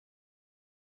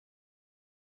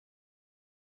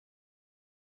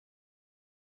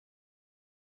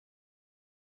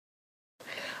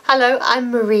Hello,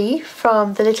 I'm Marie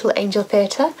from the Little Angel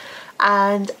Theatre,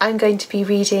 and I'm going to be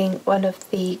reading one of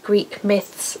the Greek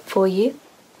myths for you.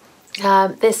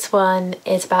 This one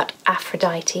is about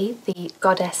Aphrodite, the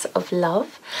goddess of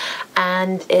love,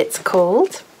 and it's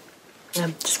called,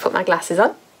 just put my glasses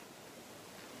on,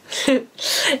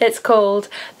 it's called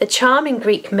The Charming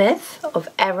Greek Myth of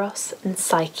Eros and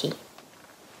Psyche.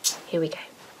 Here we go.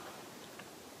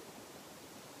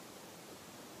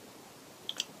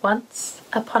 Once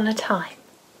upon a time,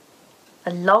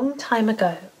 a long time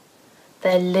ago,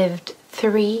 there lived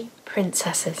 3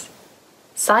 princesses.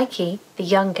 Psyche, the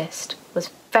youngest, was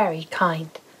very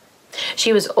kind.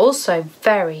 She was also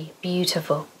very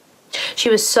beautiful.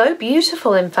 She was so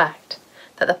beautiful, in fact,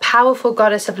 that the powerful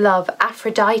goddess of love,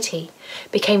 Aphrodite,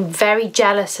 became very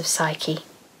jealous of Psyche.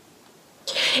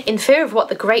 In fear of what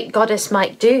the great goddess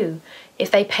might do if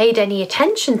they paid any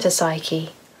attention to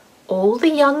Psyche, all the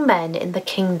young men in the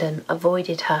kingdom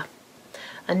avoided her,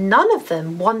 and none of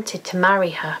them wanted to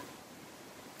marry her.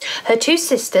 Her 2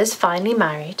 sisters finally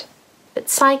married, but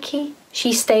Psyche,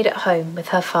 she stayed at home with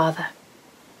her father.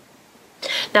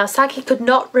 Now, Psyche could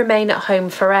not remain at home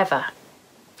forever.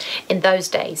 In those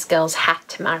days, girls had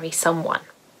to marry someone.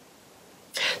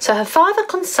 So her father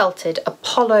consulted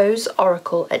Apollo's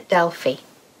oracle at Delphi.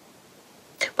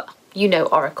 Well, you know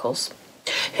oracles.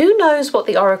 Who knows what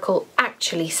the oracle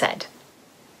actually said?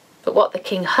 But what the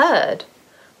king heard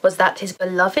was that his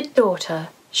beloved daughter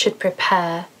should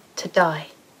prepare to die.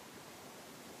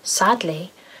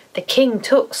 Sadly, the king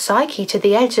took Psyche to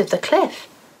the edge of the cliff,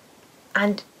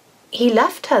 and he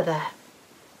left her there.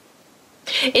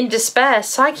 In despair,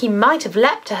 Psyche might have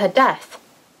leapt to her death,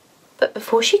 but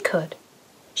before she could,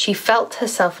 she felt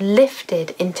herself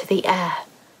lifted into the air.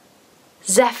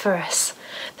 Zephyrus,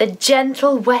 the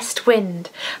gentle west wind,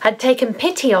 had taken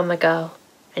pity on the girl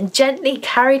and gently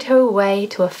carried her away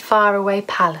to a faraway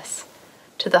palace,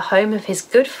 to the home of his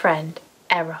good friend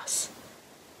Eros,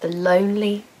 the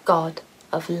lonely god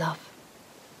of love.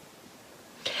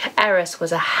 Eros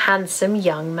was a handsome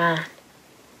young man,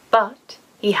 but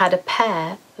he had a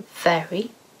pair of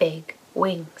very big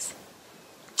wings.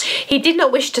 He did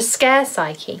not wish to scare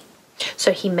Psyche,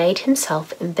 so he made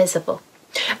himself invisible.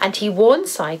 And he warned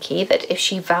Psyche that if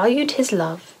she valued his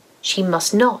love, she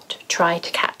must not try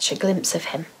to catch a glimpse of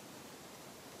him.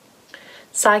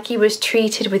 Psyche was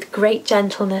treated with great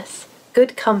gentleness,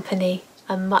 good company,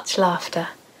 and much laughter,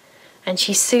 and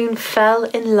she soon fell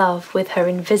in love with her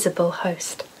invisible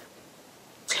host.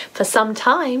 For some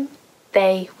time,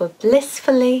 they were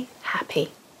blissfully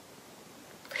happy.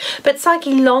 But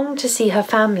Psyche longed to see her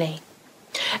family.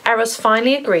 Eros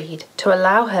finally agreed to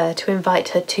allow her to invite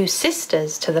her 2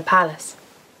 sisters to the palace.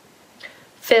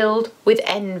 Filled with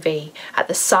envy at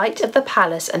the sight of the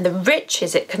palace and the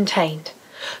riches it contained,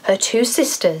 her 2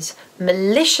 sisters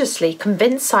maliciously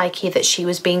convinced Psyche that she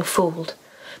was being fooled,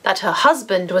 that her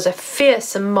husband was a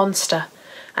fearsome monster,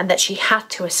 and that she had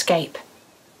to escape.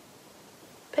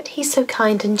 "But he's so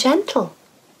kind and gentle,"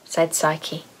 said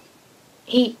Psyche.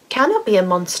 "He cannot be a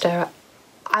monster.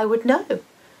 I would know."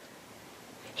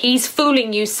 "He's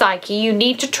fooling you, Psyche. You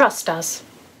need to trust us."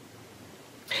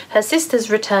 Her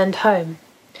sisters returned home,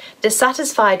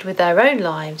 dissatisfied with their own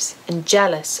lives and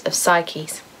jealous of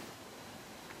Psyche's.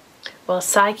 Well,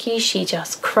 Psyche, she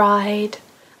just cried,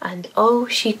 and oh,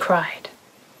 she cried.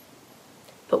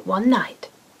 But one night,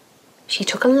 she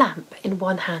took a lamp in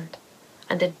one hand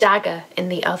and a dagger in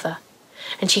the other,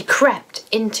 and she crept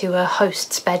into her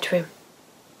host's bedroom.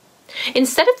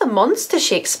 Instead of the monster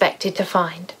she expected to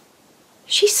find,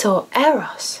 she saw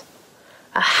Eros,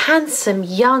 a handsome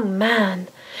young man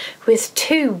with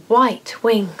 2 white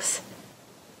wings.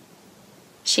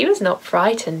 She was not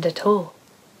frightened at all.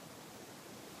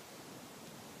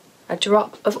 A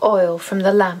drop of oil from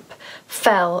the lamp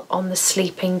fell on the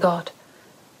sleeping god.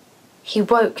 He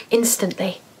woke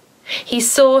instantly. He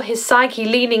saw his Psyche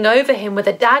leaning over him with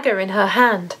a dagger in her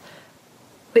hand.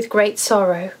 With great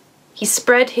sorrow, he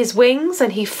spread his wings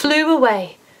and he flew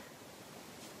away.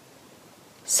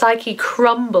 Psyche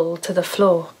crumbled to the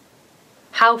floor.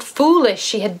 How foolish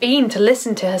she had been to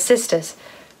listen to her sisters.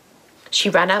 She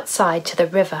ran outside to the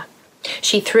river.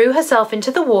 She threw herself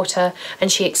into the water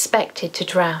and she expected to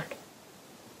drown.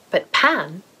 But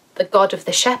Pan, the god of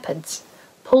the shepherds,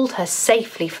 pulled her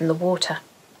safely from the water.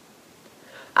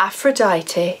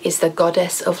 "Aphrodite is the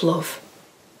goddess of love.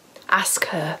 Ask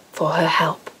her for her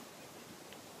help."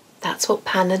 That's what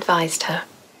Pan advised her.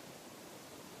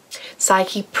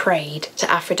 Psyche prayed to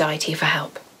Aphrodite for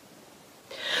help.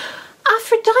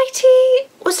 Aphrodite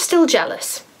was still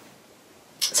jealous,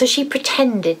 so she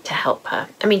pretended to help her.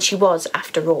 I mean, she was,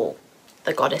 after all,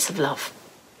 the goddess of love.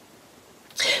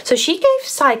 So she gave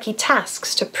Psyche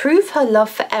tasks to prove her love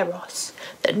for Eros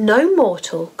that no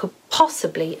mortal could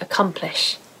possibly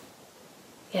accomplish.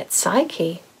 Yet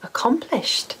Psyche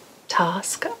accomplished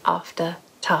task after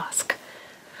task.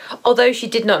 Although she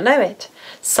did not know it,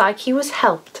 Psyche was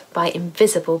helped by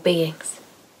invisible beings,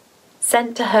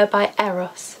 sent to her by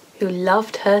Eros, who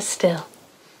loved her still.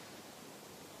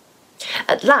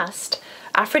 At last,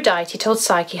 Aphrodite told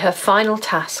Psyche her final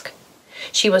task.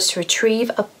 She was to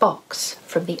retrieve a box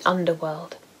from the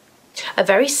underworld, a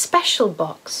very special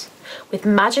box with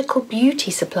magical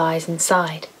beauty supplies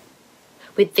inside.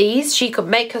 With these, she could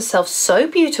make herself so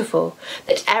beautiful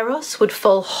that Eros would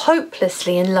fall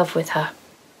hopelessly in love with her.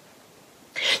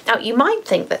 Now, you might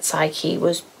think that Psyche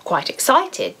was quite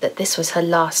excited that this was her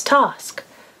last task,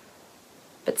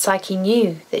 but Psyche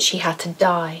knew that she had to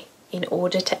die in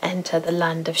order to enter the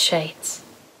land of shades.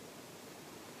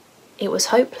 It was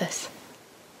hopeless.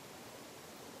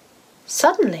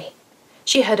 Suddenly,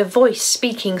 she heard a voice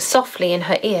speaking softly in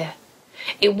her ear.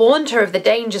 It warned her of the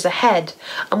dangers ahead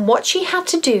and what she had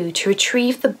to do to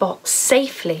retrieve the box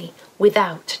safely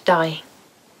without dying.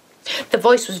 The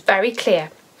voice was very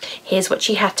clear. Here's what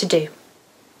she had to do.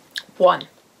 1.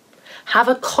 Have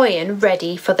a coin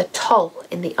ready for the toll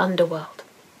in the underworld.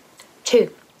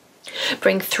 2.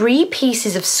 Bring 3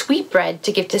 pieces of sweetbread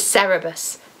to give to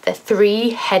Cerberus, the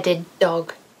 3-headed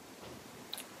dog.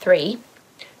 3.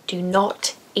 Do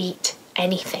not eat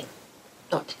anything,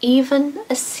 not even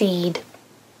a seed.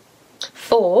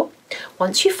 4.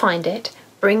 Once you find it,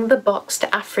 bring the box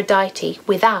to Aphrodite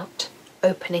without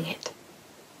opening it.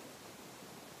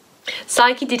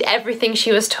 Psyche did everything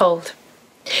she was told.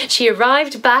 She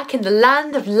arrived back in the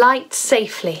land of light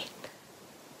safely.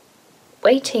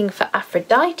 Waiting for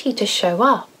Aphrodite to show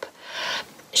up,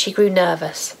 she grew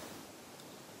nervous.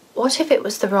 What if it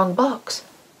was the wrong box?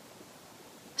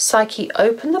 Psyche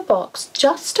opened the box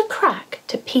just a crack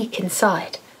to peek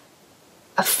inside.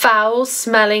 A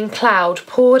foul-smelling cloud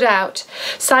poured out.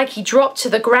 Psyche dropped to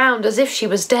the ground as if she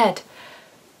was dead.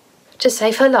 To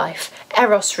save her life,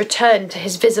 Eros returned to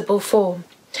his visible form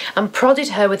and prodded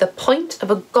her with the point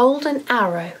of a golden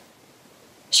arrow.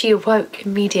 She awoke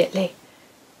immediately.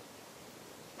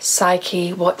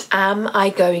 Psyche, what am I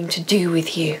going to do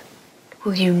with you?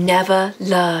 Will you never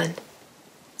learn?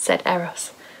 Said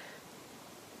Eros.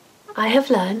 I have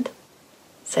learned,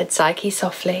 said Psyche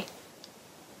softly.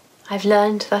 I've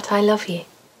learned that I love you.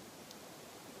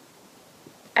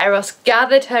 Eros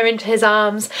gathered her into his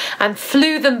arms and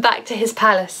flew them back to his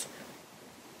palace.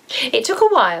 It took a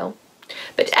while,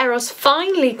 but Eros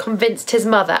finally convinced his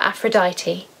mother,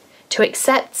 Aphrodite, to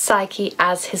accept Psyche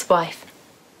as his wife.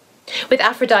 With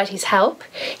Aphrodite's help,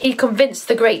 he convinced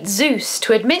the great Zeus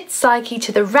to admit Psyche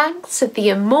to the ranks of the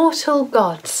immortal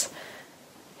gods.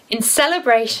 In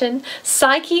celebration,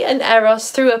 Psyche and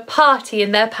Eros threw a party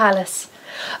in their palace.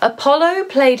 Apollo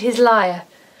played his lyre,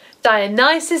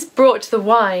 Dionysus brought the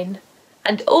wine,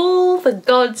 and all the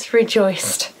gods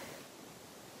rejoiced.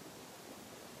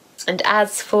 And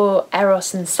as for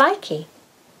Eros and Psyche,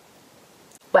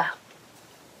 well,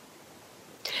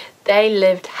 they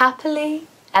lived happily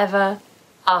ever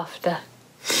after.